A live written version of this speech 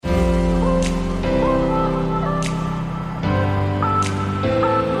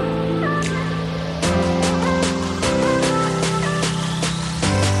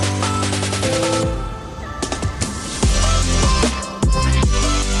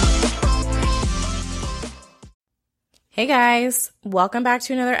Hey guys, welcome back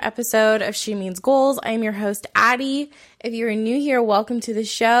to another episode of She Means Goals. I am your host, Addie. If you're new here, welcome to the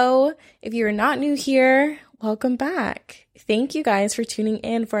show. If you're not new here, welcome back. Thank you guys for tuning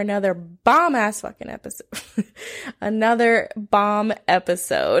in for another bomb-ass fucking episode. Another bomb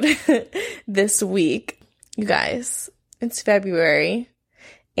episode this week. You guys, it's February.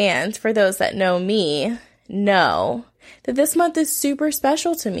 And for those that know me, know that this month is super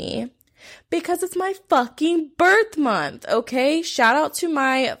special to me. Because it's my fucking birth month, okay? Shout out to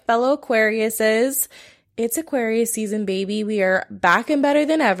my fellow Aquariuses. It's Aquarius season, baby. We are back and better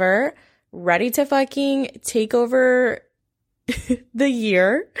than ever. Ready to fucking take over the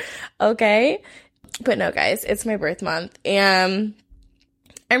year, okay? But no, guys, it's my birth month. And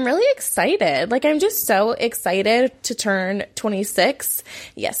I'm really excited. I'm just so excited to turn 26.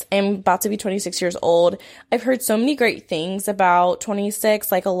 Yes, I'm about to be 26 years old. I've heard so many great things about 26.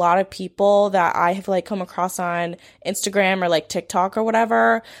 A lot of people that I have come across on Instagram or TikTok or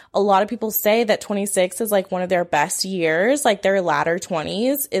whatever, a lot of people say that 26 is one of their best years. Their latter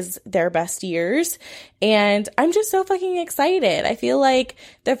 20s is their best years. And I'm just so fucking excited. I feel like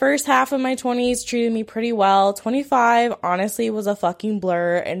the first half of my 20s treated me pretty well. 25 honestly was a fucking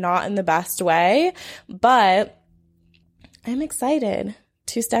blur and not in the best way. But I'm excited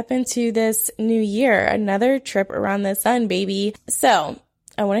to step into this new year, another trip around the sun, baby. So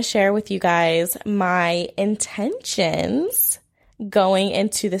I want to share with you guys my intentions going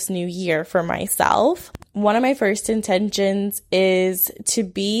into this new year for myself. One of my first intentions is to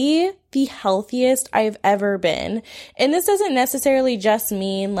be the healthiest I've ever been. And this doesn't necessarily just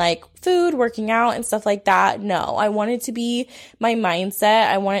mean food, working out and stuff like that. No, I want it to be my mindset.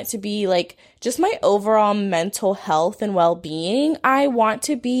 I want it to be just my overall mental health and well-being. I want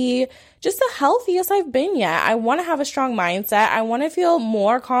to be just the healthiest I've been yet. I want to have a strong mindset. I want to feel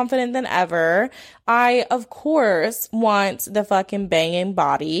more confident than ever. I, of course, want the fucking banging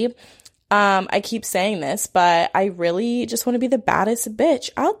body. I keep saying this, but I really just want to be the baddest bitch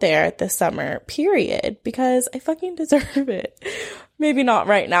out there this summer, period, because I fucking deserve it. Maybe not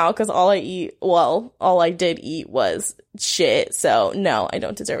right now, because all I did eat was shit. So no, I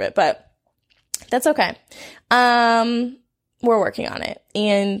don't deserve it, but that's okay. We're working on it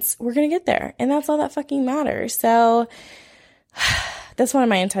and we're going to get there. And that's all that fucking matters. So that's one of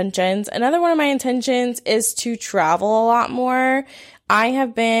my intentions. Another one of my intentions is to travel a lot more. I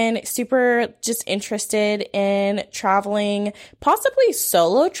have been super just interested in traveling, possibly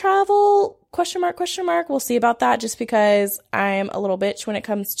solo travel, question mark. We'll see about that, just because I'm a little bitch when it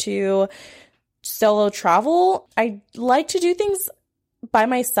comes to solo travel. I like to do things by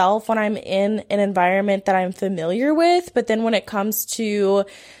myself when I'm in an environment that I'm familiar with. But then when it comes to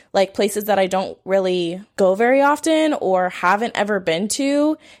places that I don't really go very often or haven't ever been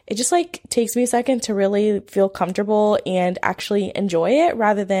to, it just takes me a second to really feel comfortable and actually enjoy it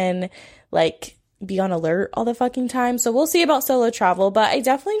rather than be on alert all the fucking time. So we'll see about solo travel, but I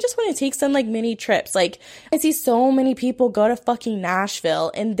definitely just want to take some mini trips. I see so many people go to fucking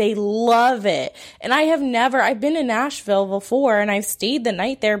Nashville and they love it. And I've been to Nashville before and I've stayed the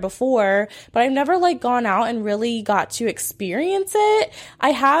night there before, but I've never gone out and really got to experience it.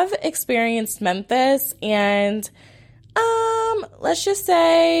 I have experienced Memphis and, let's just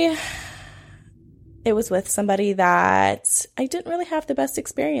say it was with somebody that I didn't really have the best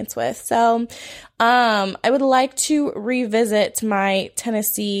experience with. So, I would like to revisit my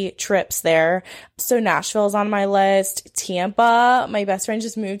Tennessee trips there. So Nashville is on my list. Tampa, my best friend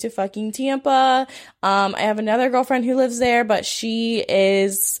just moved to fucking Tampa. I have another girlfriend who lives there, but she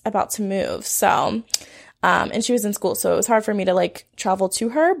is about to move. So, and she was in school, so it was hard for me to travel to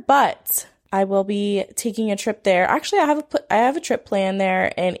her, but I will be taking a trip there. Actually, I have a trip planned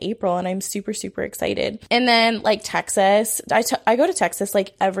there in April and I'm super, super excited. And then Texas, I go to Texas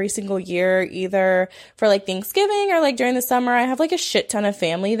every single year, either for Thanksgiving or during the summer. I have a shit ton of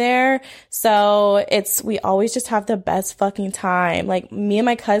family there. So we always just have the best fucking time. Me and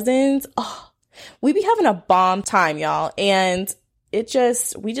my cousins, we be having a bomb time, y'all. And we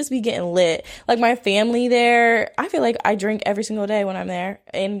just be getting lit. My family there, I feel like I drink every single day when I'm there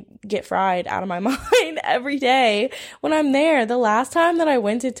and get fried out of my mind every day when I'm there. The last time that I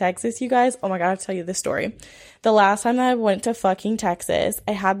went to Texas, you guys, oh my God, I'll tell you this story. The last time that I went to fucking Texas,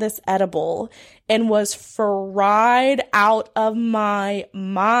 I had this edible and was fried out of my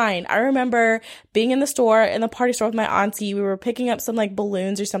mind. I remember being in the party store with my auntie. We were picking up some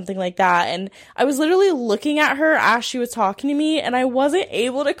balloons or something like that. And I was literally looking at her as she was talking to me and I wasn't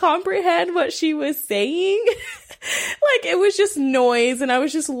able to comprehend what she was saying. It was just noise and I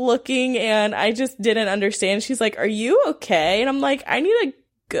was just looking and I just didn't understand. She's like, "Are you okay?" And I'm like, "I need a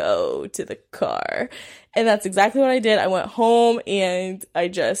go to the car. And that's exactly what I did. I went home and I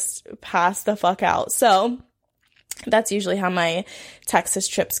just passed the fuck out. So that's usually how my Texas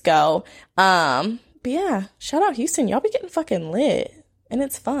trips go. But yeah, shout out Houston. Y'all be getting fucking lit and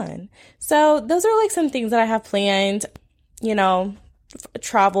it's fun. So those are like some things that I have planned, you know,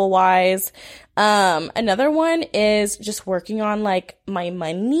 travel wise. Another one is just working on like my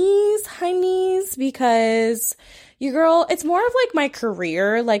monies, honeys, because your girl, it's more of like my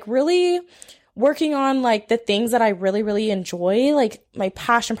career, like really working on like the things that I really, really enjoy, like my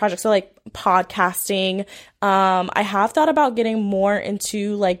passion projects. So like podcasting. I have thought about getting more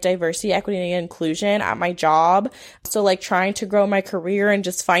into like diversity, equity, and inclusion at my job. So like trying to grow my career and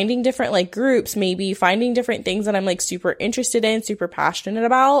just finding different like groups, maybe finding different things that I'm like super interested in, super passionate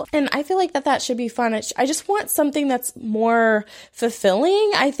about. And I feel like that should be fun. I just want something that's more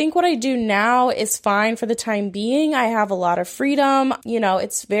fulfilling. I think what I do now is fine for the time being. I have a lot of freedom. You know,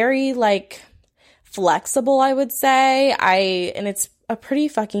 it's very like flexible, I would say. And it's a pretty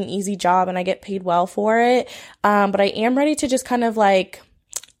fucking easy job and I get paid well for it. But I am ready to just kind of like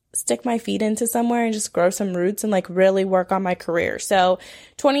stick my feet into somewhere and just grow some roots and like really work on my career. So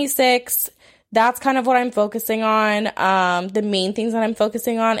 26, that's kind of what I'm focusing on. The main things that I'm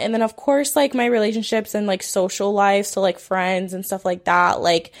focusing on. And then of course, like my relationships and like social life. So like friends and stuff like that.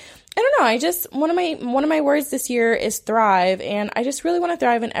 Like, I don't know. One of my words this year is thrive. And I just really want to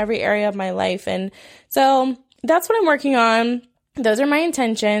thrive in every area of my life. And so that's what I'm working on. Those are my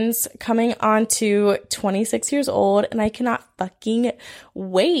intentions coming on to 26 years old, and I cannot fucking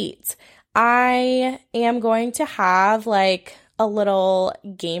wait. I am going to have like a little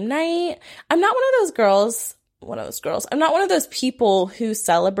game night. I'm not one of those girls. I'm not one of those people who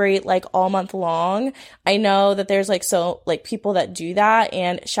celebrate like all month long. I know that there's like people that do that,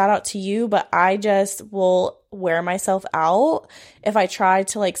 and shout out to you, but I just will wear myself out if I try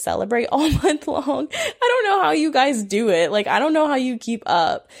to like celebrate all month long. I don't know how you guys do it. Like, I don't know how you keep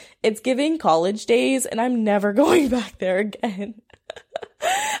up. It's giving college days and I'm never going back there again.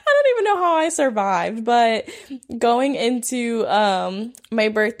 I don't even know how I survived, but going into my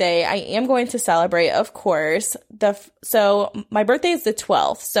birthday, I am going to celebrate, of course. So my birthday is the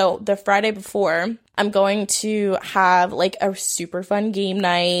 12th. So the Friday before, I'm going to have like a super fun game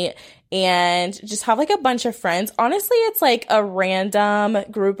night and just have like a bunch of friends. Honestly, it's like a random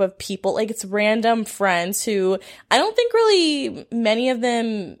group of people. Like, it's random friends who I don't think really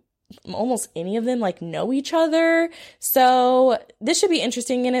almost any of them like know each other. So this should be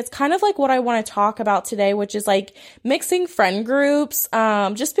interesting. And it's kind of like what I want to talk about today, which is like mixing friend groups.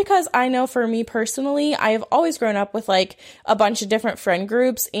 Just because I know for me personally, I have always grown up with like a bunch of different friend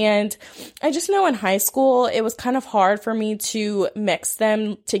groups. And I just know in high school, it was kind of hard for me to mix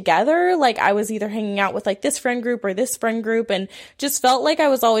them together. Like, I was either hanging out with like this friend group or this friend group and just felt like I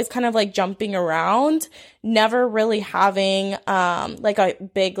was always kind of like jumping around, never really having like a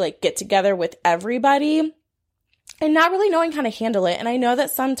big like get together with everybody and not really knowing how to handle it. And I know that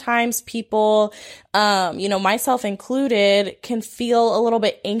sometimes people, myself included, can feel a little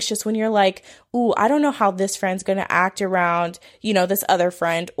bit anxious when you're like, ooh, I don't know how this friend's going to act around, this other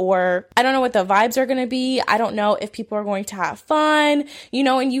friend, or I don't know what the vibes are going to be. I don't know if people are going to have fun,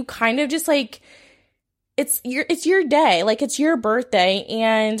 and you kind of just like, it's your day, like it's your birthday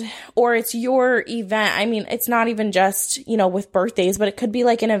or it's your event. I mean, it's not even just, with birthdays, but it could be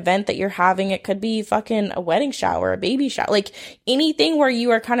like an event that you're having. It could be fucking a wedding shower, a baby shower, like anything where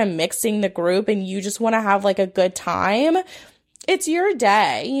you are kind of mixing the group and you just want to have like a good time. It's your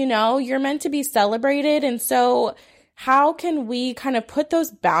day, you're meant to be celebrated. And so how can we kind of put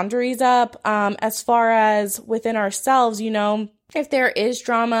those boundaries up, as far as within ourselves, if there is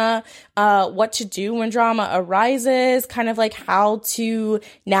drama, what to do when drama arises, kind of like how to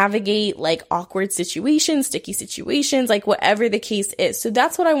navigate like awkward situations, sticky situations, like whatever the case is. So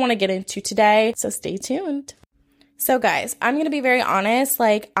that's what I want to get into today. So stay tuned. So guys, I'm going to be very honest.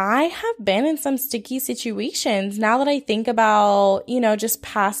 Like, I have been in some sticky situations now that I think about, just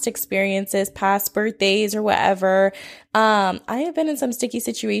past experiences, past birthdays or whatever. I have been in some sticky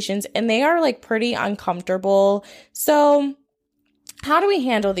situations and they are like pretty uncomfortable. So how do we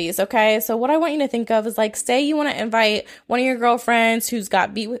handle these? Okay. So what I want you to think of is like, say you want to invite one of your girlfriends who's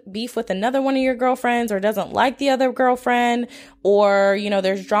got beef with another one of your girlfriends or doesn't like the other girlfriend, or,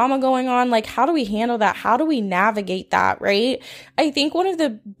 there's drama going on. Like, how do we handle that? How do we navigate that? Right. I think one of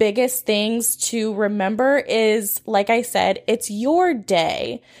the biggest things to remember is, like I said, it's your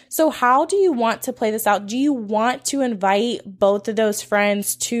day. So how do you want to play this out? Do you want to invite both of those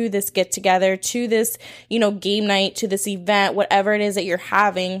friends to this get together, to this, game night, to this event, whatever it is that you're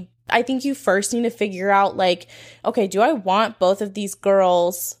having? I think you first need to figure out like, okay, do I want both of these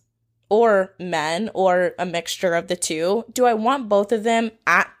girls or men or a mixture of the two? Do I want both of them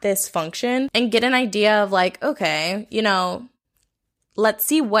at this function? And get an idea of like, okay, you know, let's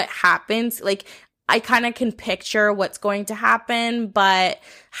see what happens. Like, I kind of can picture what's going to happen, but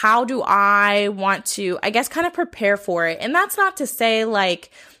how do I want to, I guess, kind of prepare for it? And that's not to say like,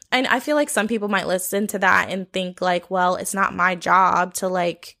 and I feel like some people might listen to that and think like, well, it's not my job to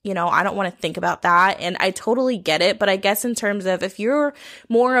like, you know, I don't want to think about that. And I totally get it. But I guess in terms of if you're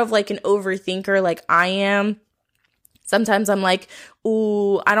more of like an overthinker like I am, sometimes I'm like,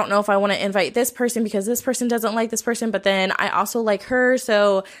 ooh, I don't know if I want to invite this person because this person doesn't like this person, but then I also like her,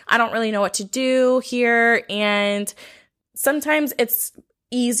 so I don't really know what to do here. And sometimes it's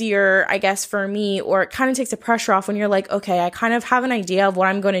easier, I guess, for me, or it kind of takes the pressure off when you're like, okay, I kind of have an idea of what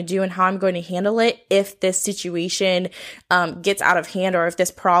I'm going to do and how I'm going to handle it if this situation gets out of hand or if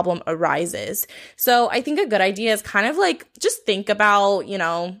this problem arises. So I think a good idea is kind of like just think about, you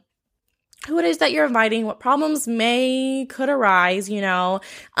know, who it is that you're inviting, what problems could arise, you know.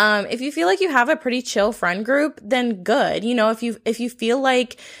 If you feel like you have a pretty chill friend group, then good. You know, if you feel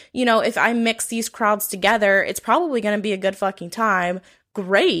like, you know, if I mix these crowds together, it's probably going to be a good fucking time.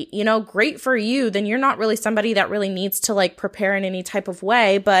 Great, you know, great for you. Then you're not really somebody that really needs to like prepare in any type of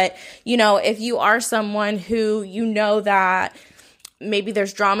way. But, you know, if you are someone who, you know, that maybe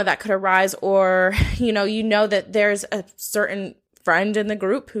there's drama that could arise, or, you know that there's a certain friend in the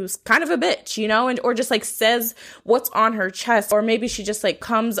group who's kind of a bitch, you know, and or just like says what's on her chest, or maybe she just like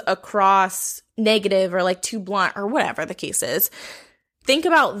comes across negative or like too blunt or whatever the case is. Think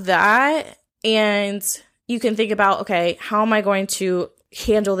about that, and you can think about, okay, how am I going to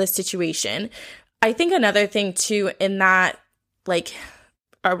handle this situation? I think another thing too in that like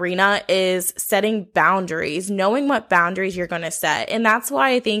arena is setting boundaries, knowing what boundaries you're going to set. And that's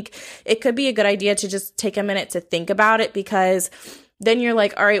why I think it could be a good idea to just take a minute to think about it, because then you're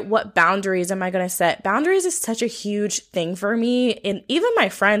like, all right, what boundaries am I going to set? Boundaries is such a huge thing for me. And even my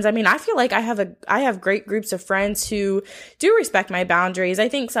friends, I mean, I feel like I have great groups of friends who do respect my boundaries. I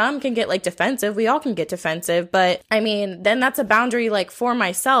think some can get like defensive. We all can get defensive, but I mean, then that's a boundary like for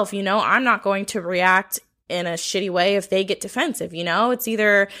myself, you know, I'm not going to react in a shitty way if they get defensive, you know. It's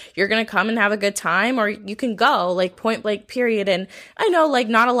either you're gonna come and have a good time, or you can go, like, point blank, period. And I know like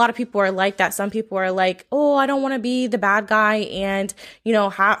not a lot of people are like that. Some people are like, oh, I don't want to be the bad guy and, you know,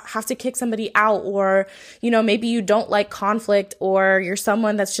 have to kick somebody out, or, you know, maybe you don't like conflict, or you're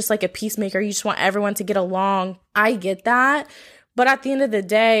someone that's just like a peacemaker, you just want everyone to get along. I get that. But at the end of the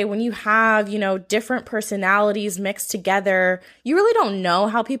day, when you have, you know, different personalities mixed together, you really don't know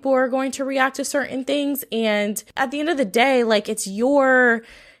how people are going to react to certain things. And at the end of the day, like, it's your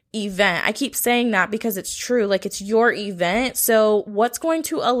event. I keep saying that because it's true. Like, it's your event. So what's going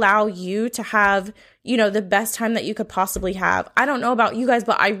to allow you to have, you know, the best time that you could possibly have? I don't know about you guys,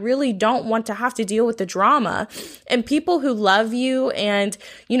 but I really don't want to have to deal with the drama. And people who love you and,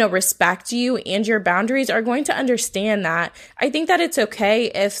 you know, respect you and your boundaries are going to understand that. I think that it's okay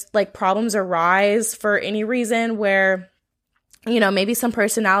if like problems arise for any reason where, you know, maybe some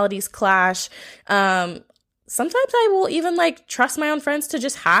personalities clash. Sometimes I will even like trust my own friends to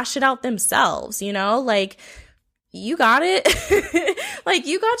just hash it out themselves, you know, like, you got it. Like,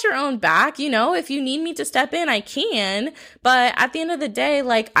 you got your own back, you know. If you need me to step in, I can. But at the end of the day,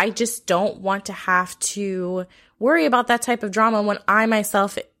 like, I just don't want to have to worry about that type of drama when I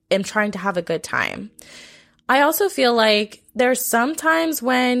myself am trying to have a good time. I also feel like there's some times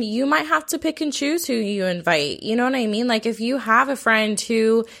when you might have to pick and choose who you invite. You know what I mean? Like, if you have a friend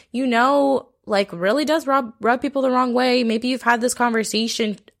who, you know, like, really does rub people the wrong way, maybe you've had this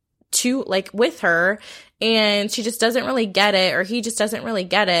conversation to like with her and she just doesn't really get it, or he just doesn't really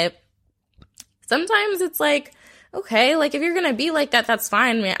get it. Sometimes it's like, okay, like, if you're going to be like that, that's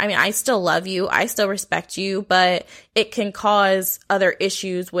fine. I mean, I still love you. I still respect you, but it can cause other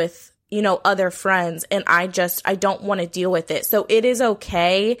issues with, you know, other friends. And I don't want to deal with it. So it is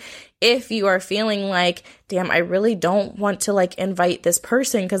okay if you are feeling like, damn, I really don't want to like invite this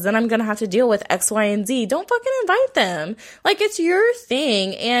person because then I'm going to have to deal with X, Y, and Z. Don't fucking invite them. Like, it's your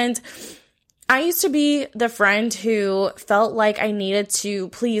thing. And I used to be the friend who felt like I needed to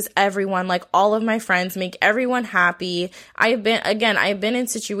please everyone, like all of my friends, make everyone happy. I've been in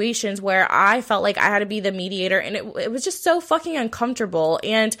situations where I felt like I had to be the mediator, and it was just so fucking uncomfortable.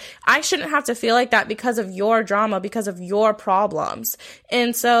 And I shouldn't have to feel like that because of your drama, because of your problems.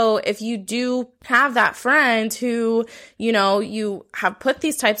 And so if you do have that friend who, you know, you have put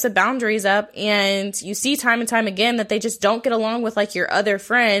these types of boundaries up and you see time and time again that they just don't get along with like your other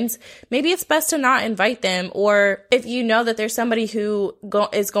friends, maybe it's best best to not invite them. Or if you know that there's somebody who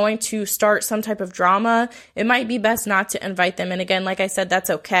is going to start some type of drama, it might be best not to invite them. And again, like I said,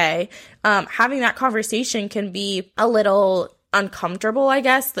 that's okay. Having that conversation can be a little uncomfortable, I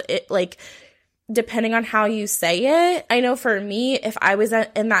guess. Depending on how you say it. I know for me, if I was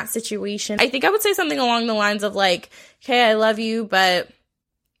in that situation, I think I would say something along the lines of like, hey, I love you, but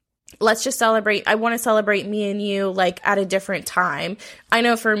let's just celebrate. I want to celebrate me and you like at a different time. I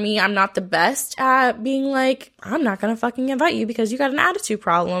know for me, I'm not the best at being like, I'm not going to fucking invite you because you got an attitude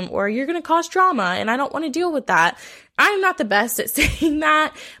problem or you're going to cause drama and I don't want to deal with that. I'm not the best at saying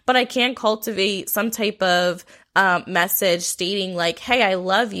that, but I can cultivate some type of message stating like, hey, I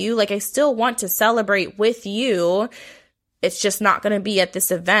love you. Like, I still want to celebrate with you. It's just not going to be at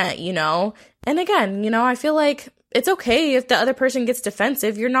this event, you know? And again, you know, I feel like it's okay if the other person gets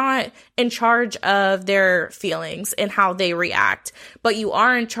defensive. You're not in charge of their feelings and how they react, but you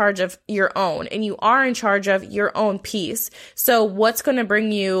are in charge of your own, and you are in charge of your own peace. So what's going to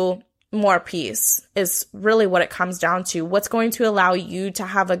bring you more peace is really what it comes down to. What's going to allow you to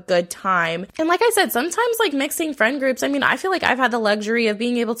have a good time? And like I said, sometimes like mixing friend groups, I mean, I feel like I've had the luxury of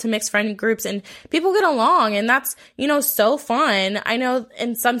being able to mix friend groups and people get along, and that's, you know, so fun. I know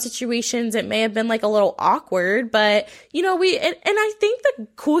in some situations it may have been like a little awkward, but you know, and I think the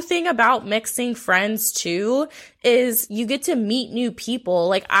cool thing about mixing friends too is you get to meet new people.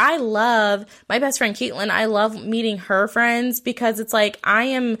 Like, I love my best friend Caitlin. I love meeting her friends because it's like I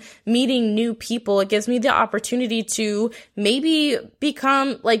am meeting new people. It gives me the opportunity to maybe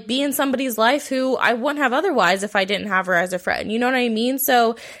become like be in somebody's life who I wouldn't have otherwise if I didn't have her as a friend. You know what I mean?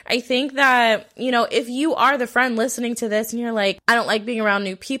 So I think that, you know, if you are the friend listening to this and you're like, I don't like being around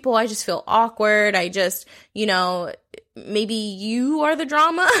new people, I just feel awkward, I just, you know, maybe you are the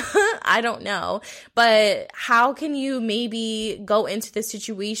drama. I don't know. But how can you maybe go into this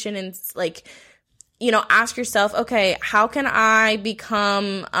situation and like, you know, ask yourself, okay, how can I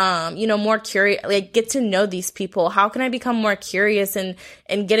become, you know, more curious, like get to know these people? How can I become more curious and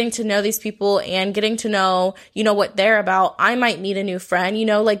getting to know these people and getting to know, you know, what they're about? I might need a new friend, you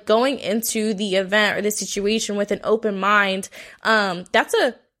know, like going into the event or the situation with an open mind.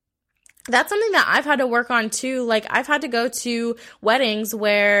 That's something that I've had to work on too. Like, I've had to go to weddings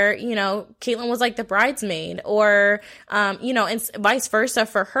where, you know, Caitlin was like the bridesmaid or, you know, and vice versa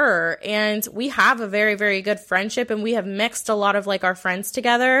for her. And we have a very, very good friendship, and we have mixed a lot of like our friends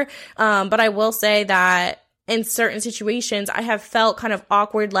together. But I will say that in certain situations, I have felt kind of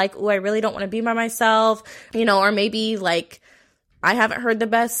awkward, like, oh, I really don't want to be by myself, you know, or maybe like, I haven't heard the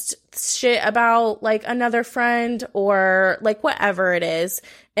best shit about like another friend or like whatever it is.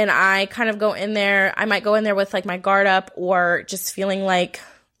 And I kind of go in there, I might go in there with like my guard up or just feeling like,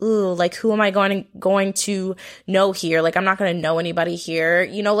 ooh, like who am I going to know here? Like, I'm not going to know anybody here.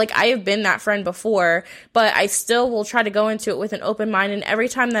 You know, like I have been that friend before, but I still will try to go into it with an open mind. And every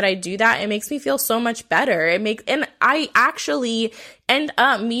time that I do that, it makes me feel so much better. And I actually end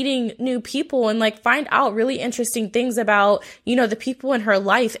up meeting new people and like find out really interesting things about, you know, the people in her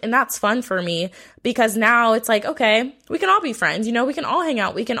life. And that's fun for me because now it's like, okay, we can all be friends. You know, we can all hang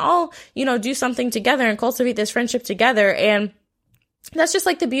out. We can all, you know, do something together and cultivate this friendship together. And that's just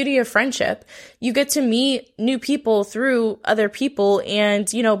like the beauty of friendship. You get to meet new people through other people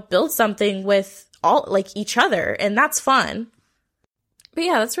and, you know, build something with all like each other. And that's fun. But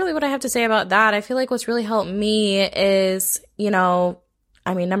yeah, that's really what I have to say about that. I feel like what's really helped me is, you know,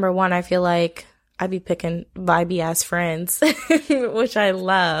 I mean, number one, I feel like I'd be picking vibey ass friends, which I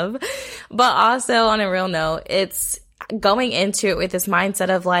love. But also on a real note, it's going into it with this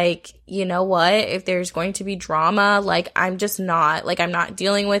mindset of like, you know what, if there's going to be drama, like I'm not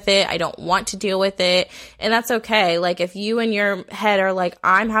dealing with it. I don't want to deal with it. And that's okay. Like if you in your head are like,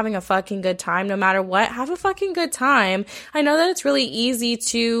 I'm having a fucking good time no matter what, have a fucking good time. I know that it's really easy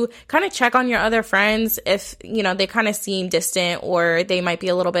to kind of check on your other friends if, you know, they kind of seem distant or they might be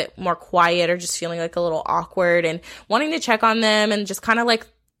a little bit more quiet or just feeling like a little awkward and wanting to check on them and just kind of like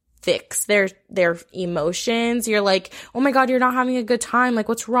fix their emotions. You're like, oh my God, you're not having a good time. Like,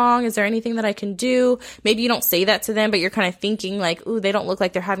 what's wrong? Is there anything that I can do? Maybe you don't say that to them, but you're kind of thinking like, ooh, they don't look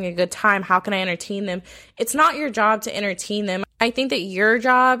like they're having a good time. How can I entertain them? It's not your job to entertain them. I think that your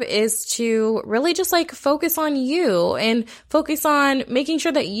job is to really just like focus on you and focus on making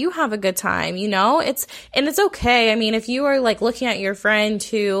sure that you have a good time, you know? It's okay. I mean, if you are like looking at your friend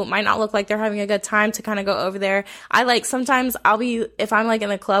who might not look like they're having a good time to kind of go over there, sometimes if I'm like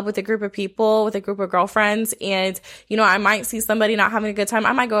in a club with a group of people, with a group of girlfriends, and, you know, I might see somebody not having a good time,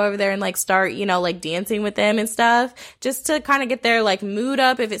 I might go over there and like start, you know, like dancing with them and stuff, just to kind of get their like mood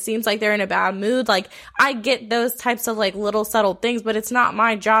up if it seems like they're in a bad mood. Like, I get those types of like little subtle little things, but it's not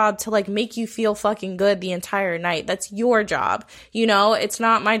my job to like make you feel fucking good the entire night. That's your job. You know, it's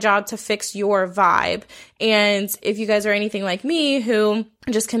not my job to fix your vibe. And if you guys are anything like me who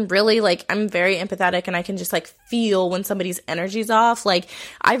just can really like, I'm very empathetic and I can just like feel when somebody's energy's off. Like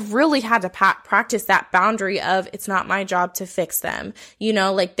I've really had to practice that boundary of it's not my job to fix them. You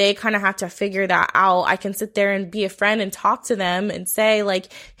know, like they kind of have to figure that out. I can sit there and be a friend and talk to them and say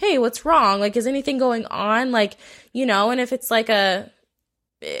like, hey, what's wrong? Like, is anything going on? Like, you know, and if it's like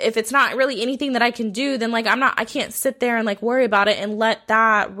if it's not really anything that I can do, then like I can't sit there and like worry about it and let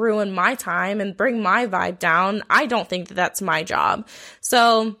that ruin my time and bring my vibe down. I don't think that that's my job.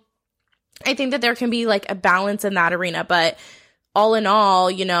 So I think that there can be like a balance in that arena, but all in all,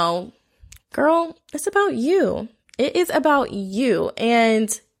 you know, girl, it's about you. It is about you.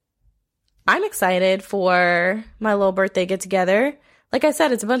 And I'm excited for my little birthday get together. Like I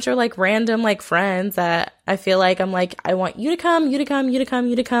said, it's a bunch of like random like friends that I feel like I'm like, I want you to come, you to come, you to come,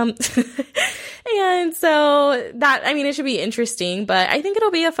 you to come. And so that, I mean, it should be interesting, but I think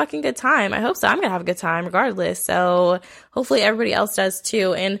it'll be a fucking good time. I hope so. I'm going to have a good time regardless. So hopefully everybody else does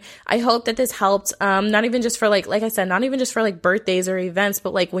too. And I hope that this helped, not even just for like I said, not even just for like birthdays or events,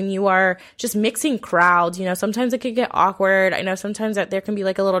 but like when you are just mixing crowds, you know, sometimes it could get awkward. I know sometimes that there can be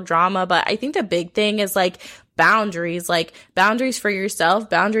like a little drama, but I think the big thing is like boundaries, like boundaries for yourself,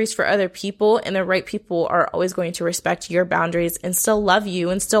 boundaries for other people, and the right people are always going to respect your boundaries and still love you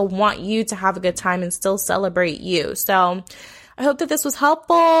and still want you to have a good time and still celebrate you. So I hope that this was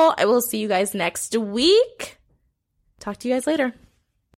helpful. I will see you guys next week. Talk to you guys later.